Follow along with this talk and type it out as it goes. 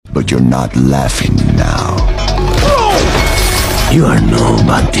But you're not laughing now. You are no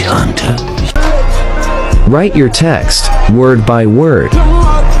bounty hunter. Write your text, word by word.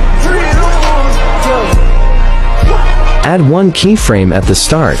 Add one keyframe at the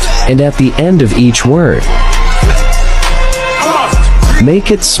start and at the end of each word.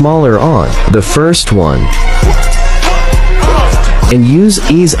 Make it smaller on the first one. And use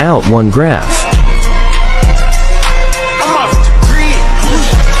ease out one graph.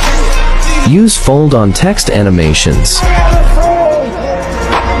 Use fold on text animations.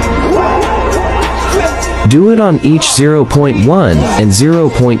 Do it on each 0.1 and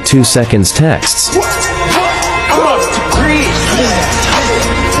 0.2 seconds texts.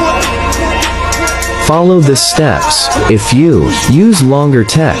 Follow the steps if you use longer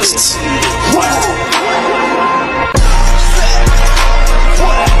texts.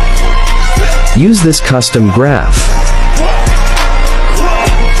 Use this custom graph.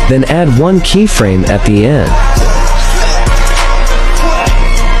 Then add one keyframe at the end.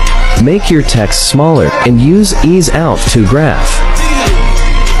 Make your text smaller and use ease out to graph.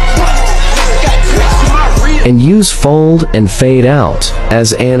 And use fold and fade out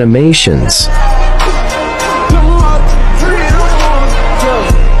as animations.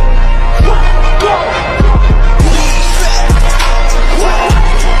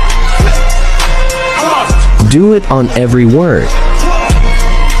 Do it on every word.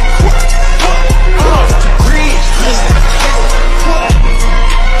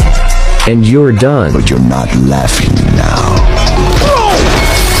 And you're done. But you're not laughing now.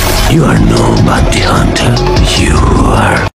 You are no bounty hunter. You are